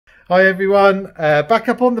Hi everyone, back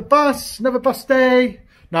up on the bus, another bus day.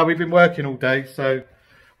 No, we've been working all day, so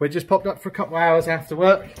we just popped up for a couple of hours after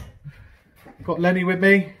work. Got Lenny with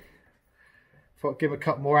me. Thought I'd give a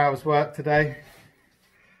couple more hours work today.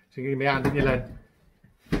 So you give me a hand, didn't you, Len?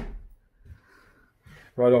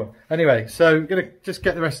 Right on. Anyway, so I'm going to just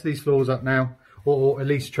get the rest of these floors up now, or at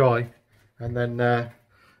least try, and then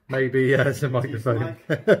maybe there's a microphone,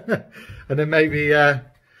 and then maybe I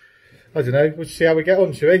don't know. We'll see how we get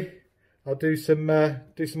on, shall we? I'll do some more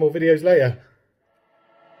videos later.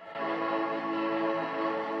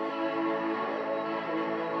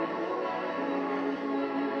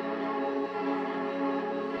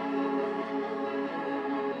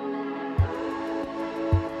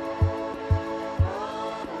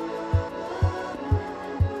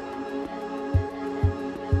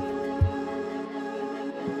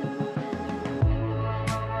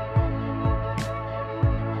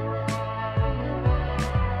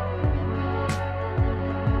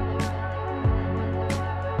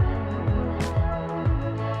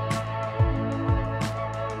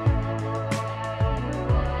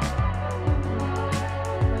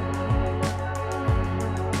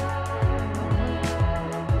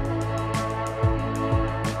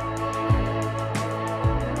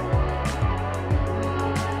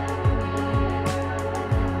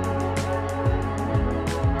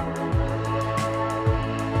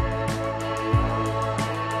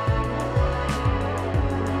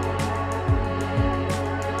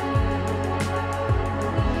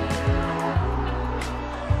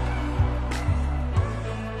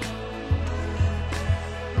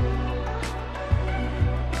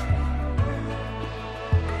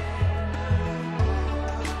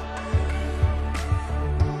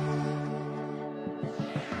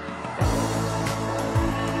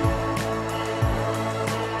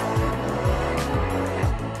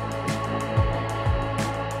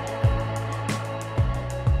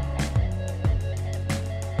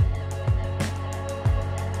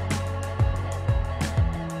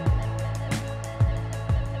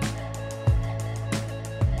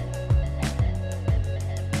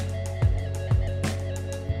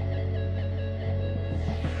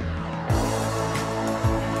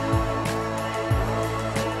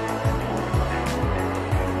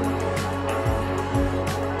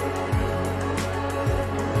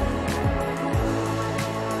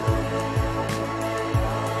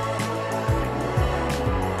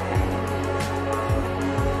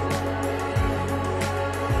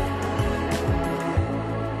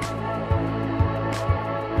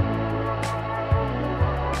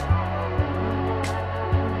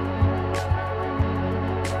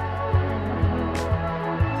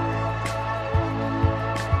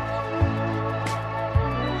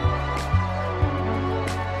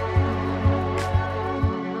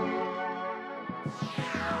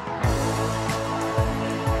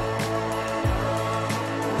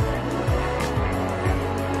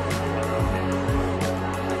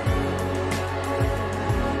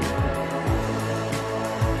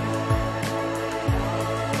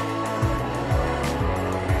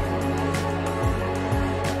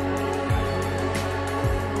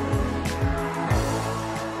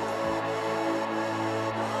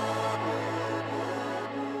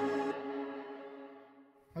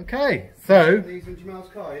 Okay, so these in Jamal's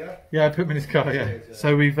car, yeah? Yeah, I put them in his car. Yeah.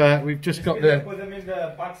 So we've just got the. Put them in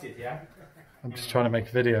the back seat, yeah. I'm just trying to make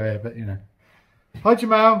a video here, but you know. Hi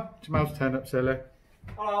Jamal. Jamal's turned up, silly.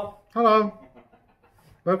 Hello. Hello.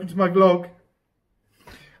 Welcome to my vlog.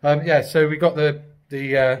 Yeah, so we got the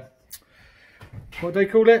what do they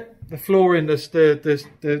call it? The flooring,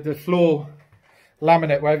 the floor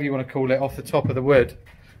laminate, whatever you want to call it, off the top of the wood,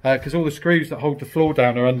 because all the screws that hold the floor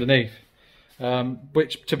down are underneath.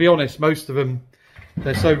 Which, to be honest, most of them,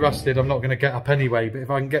 they're so rusted I'm not going to get up anyway, but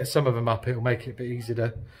if I can get some of them up, it'll make it a bit easier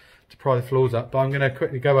to pry the floors up. But I'm going to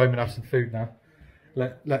quickly go home and have some food now.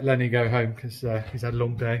 Let Lenny go home because he's had a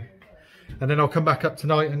long day, and then I'll come back up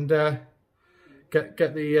tonight and get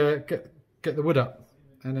the wood up,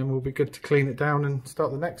 and then we'll be good to clean it down and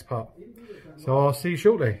start the next part. So I'll see you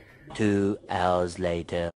shortly. 2 hours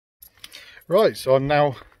later. Right, so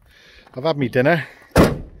I've had me dinner.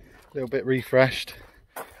 A little bit refreshed.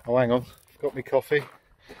 Oh, hang on, got me coffee,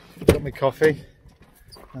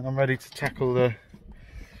 and I'm ready to tackle the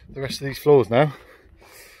rest of these floors now.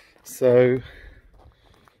 So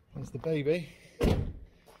there's the baby,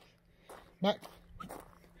 Mac.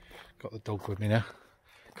 Got the dog with me now.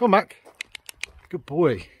 Come on, Mac. Good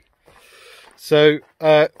boy. So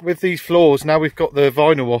with these floors, now we've got the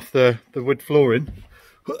vinyl off the wood flooring.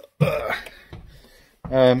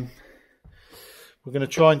 We're going to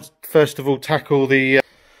try and first of all tackle the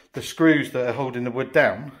screws that are holding the wood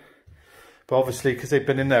down, but obviously because they've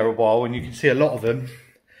been in there a while and you can see a lot of them,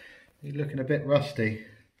 they're looking a bit rusty.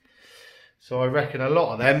 So I reckon a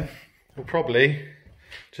lot of them will probably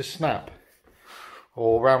just snap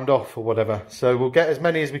or round off or whatever. So we'll get as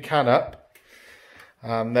many as we can up,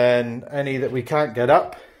 and then any that we can't get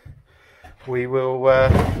up, we will we'll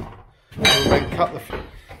then cut the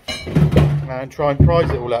and try and pry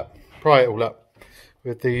it all up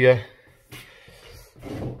with the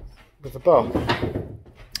bar.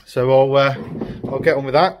 So I'll get on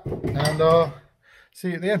with that, and I'll see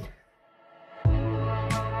you at the end.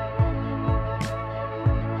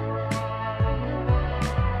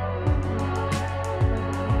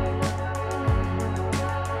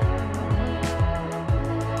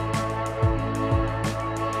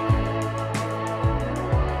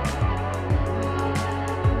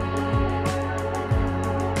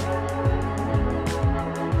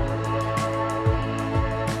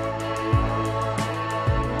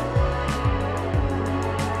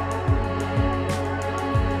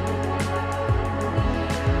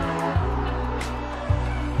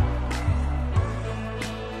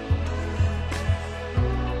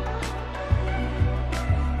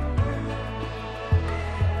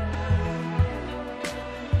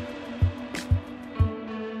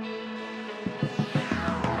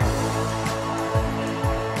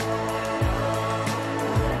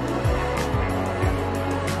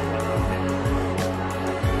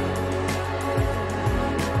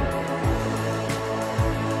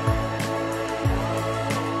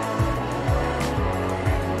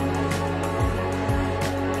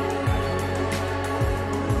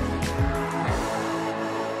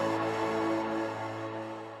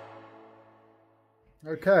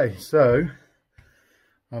 Okay, so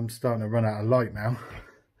I'm starting to run out of light now,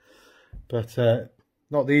 but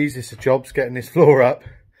not the easiest of jobs getting this floor up,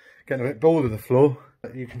 getting a bit bored of the floor.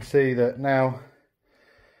 But you can see that now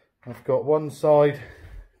I've got one side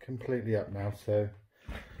completely up now, so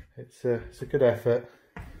it's a good effort.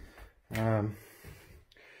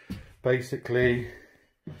 Basically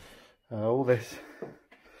all this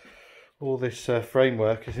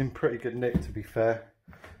framework is in pretty good nick, to be fair.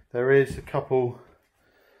 There is a couple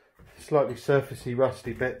slightly surfacey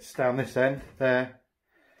rusty bits down this end there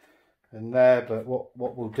and there, but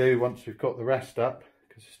what we'll do once we've got the rest up,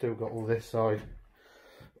 because we've still got all this side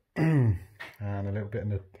and a little bit in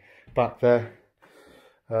the back there,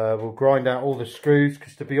 we'll grind out all the screws,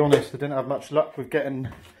 because to be honest I didn't have much luck with getting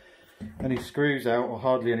any screws out, or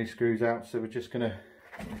hardly any screws out, so we're just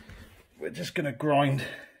gonna grind,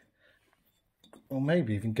 or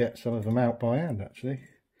maybe even get some of them out by hand actually.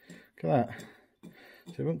 Look at that.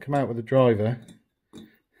 So it won't come out with a driver.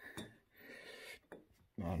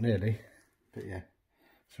 Not nearly, but yeah.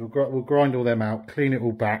 So we'll grind all them out, clean it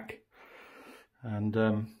all back, and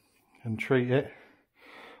treat it.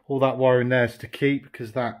 All that wiring there is to keep,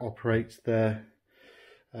 because that operates the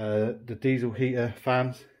diesel heater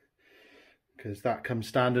fans, because that comes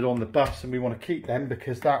standard on the bus, and we want to keep them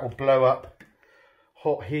because that will blow up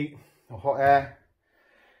hot heat or hot air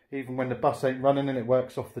even when the bus ain't running, and it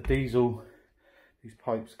works off the diesel. These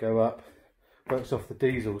pipes go up, works off the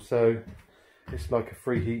diesel, so it's like a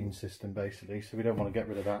free heating system basically, so we don't want to get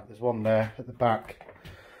rid of that. There's one there at the back,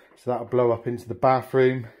 so that'll blow up into the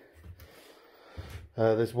bathroom.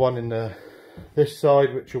 There's one in this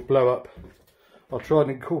side which will blow up. I'll try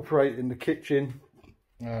and incorporate in the kitchen,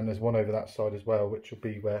 and there's one over that side as well, which will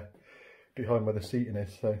be behind where the seating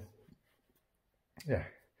is. So yeah,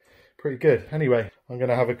 pretty good. Anyway, I'm going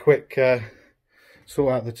to have a quick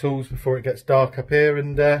sort out the tools before it gets dark up here,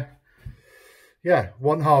 and yeah,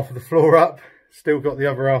 one half of the floor up, still got the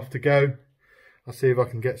other half to go. I'll see if I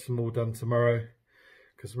can get some more done tomorrow,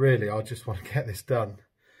 because really I just want to get this done,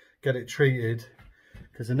 get it treated,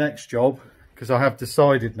 because the next job, because I have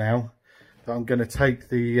decided now that I'm going to take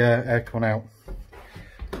the aircon out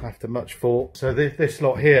after much thought. So this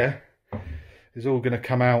lot here is all going to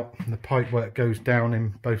come out, and the pipe work goes down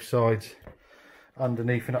in both sides,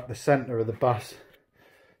 underneath and up the centre of the bus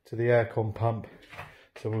to the aircon pump.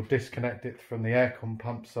 So we'll disconnect it from the aircon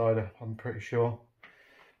pump side, I'm pretty sure,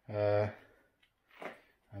 and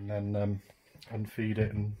then unfeed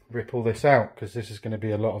it and rip all this out, because this is going to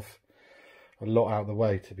be a lot out of the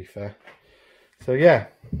way, to be fair. So yeah,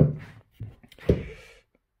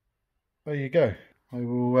 there you go.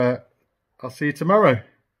 I'll see you tomorrow.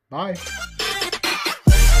 Bye.